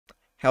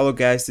Hello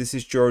guys, this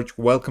is George.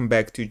 Welcome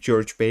back to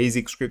George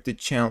Basic Scripted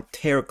channel.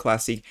 Terra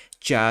Classic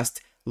just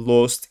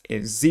lost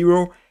a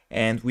 0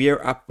 and we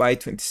are up by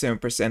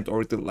 27%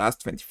 over the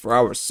last 24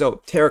 hours.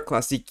 So Terra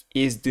Classic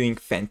is doing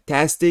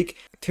fantastic.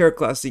 Terra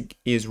Classic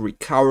is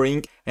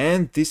recovering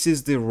and this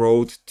is the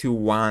road to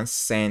 1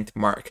 cent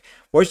mark.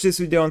 Watch this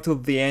video until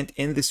the end.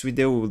 In this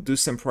video we will do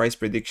some price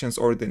predictions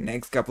over the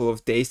next couple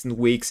of days and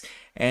weeks,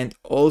 and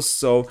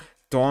also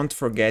don't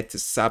forget to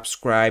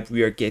subscribe.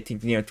 We are getting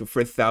near to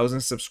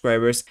 4,000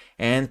 subscribers,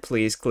 and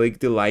please click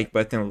the like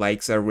button.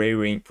 Likes are very,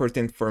 very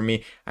important for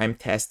me. I'm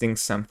testing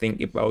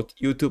something about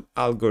YouTube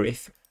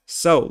algorithm.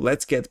 So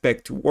let's get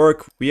back to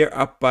work. We are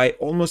up by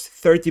almost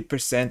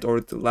 30% over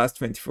the last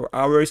 24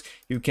 hours.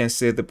 You can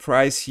see the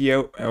price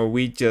here.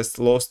 We just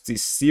lost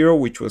this 0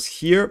 which was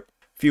here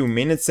few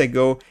minutes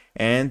ago,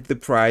 and the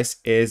price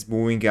is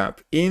moving up.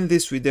 In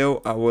this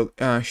video I will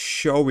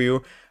show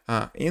you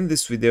I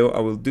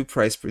will do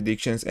price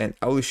predictions and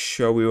I will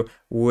show you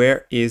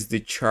where is the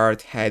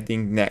chart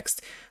heading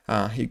next.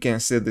 You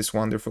can see this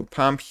wonderful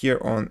pump here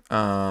on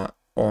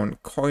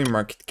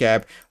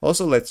CoinMarketCap.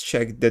 Also, let's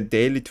check the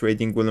daily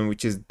trading volume,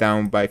 which is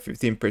down by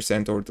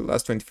 15% over the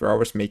last 24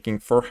 hours, making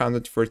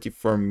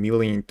 $444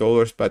 million.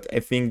 But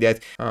I think that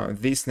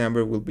this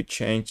number will be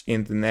changed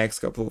in the next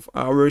couple of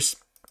hours.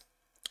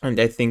 And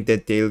I think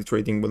that daily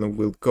trading volume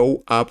will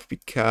go up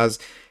because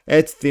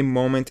at the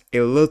moment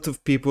a lot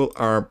of people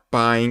are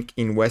buying,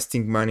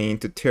 investing money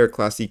into Terra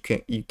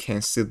Classic. You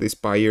can see these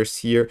buyers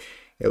here.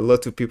 A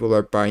lot of people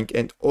are buying,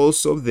 and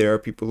also there are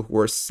people who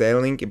are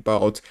selling.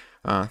 About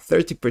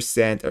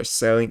 30% are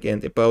selling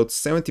and about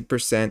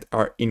 70%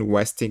 are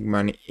investing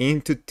money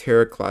into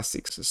Terra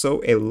Classics.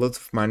 So a lot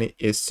of money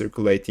is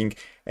circulating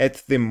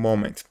at the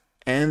moment.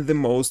 And the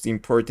most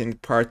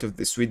important part of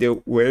this video,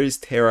 where is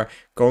Terra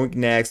going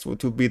next?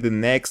 What will be the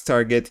next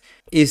target?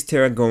 Is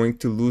Terra going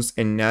to lose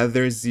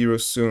another 0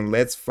 soon?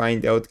 Let's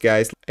find out,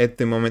 guys. At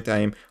the moment I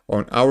am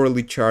on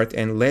hourly chart,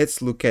 and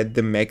let's look at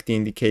the MACD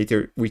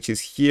indicator, which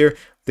is here.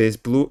 There's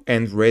blue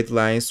and red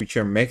lines, which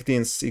are MACD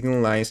and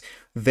signal lines.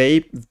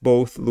 They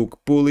both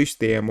look bullish.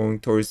 They are moving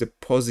towards a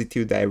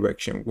positive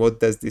direction. What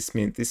does this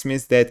mean? This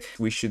means that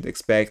we should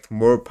expect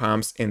more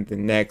pumps in the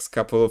next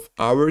couple of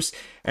hours.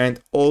 And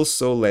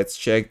also let's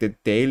check the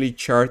daily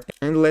chart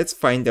and let's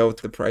find out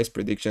the price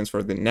predictions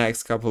for the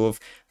next couple of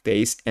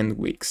days and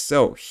weeks.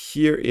 So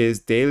here is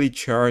daily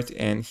chart,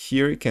 and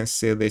here you can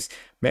see this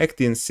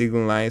MACD and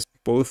signal lines.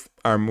 Both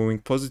are moving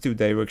positive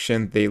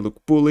direction. They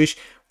look bullish.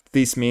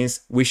 This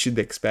means we should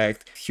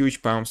expect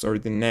huge pumps over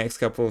the next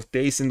couple of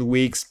days and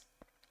weeks.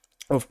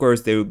 Of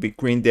course, there will be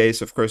green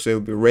days, of course, there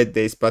will be red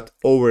days, but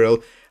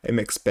overall, I'm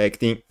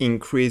expecting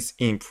increase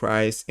in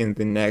price in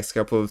the next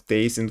couple of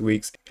days and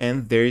weeks,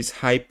 and there is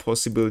high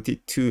possibility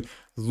to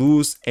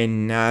lose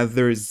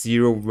another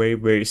 0 very,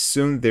 very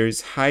soon. There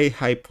is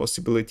high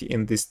possibility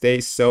in this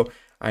day, so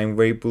I'm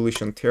very bullish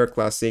on Terra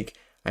Classic.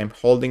 I'm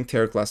holding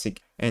Terra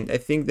Classic, and I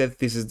think that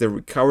this is the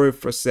recovery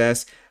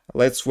process.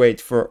 Let's wait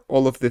for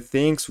all of the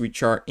things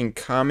which are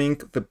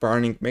incoming. The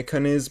burning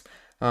mechanism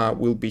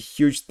will be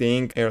huge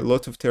thing. A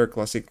lot of Terra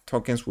Classic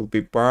tokens will be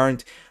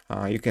burned.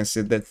 You can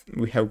see that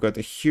we have got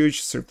a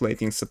huge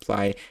circulating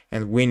supply,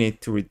 and we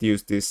need to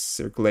reduce this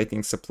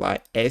circulating supply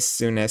as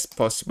soon as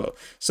possible.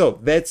 So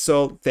that's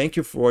all. Thank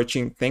you for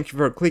watching. Thank you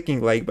for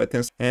clicking like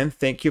buttons, and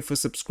thank you for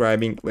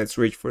subscribing. Let's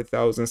reach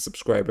 4,000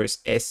 subscribers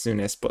as soon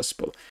as possible.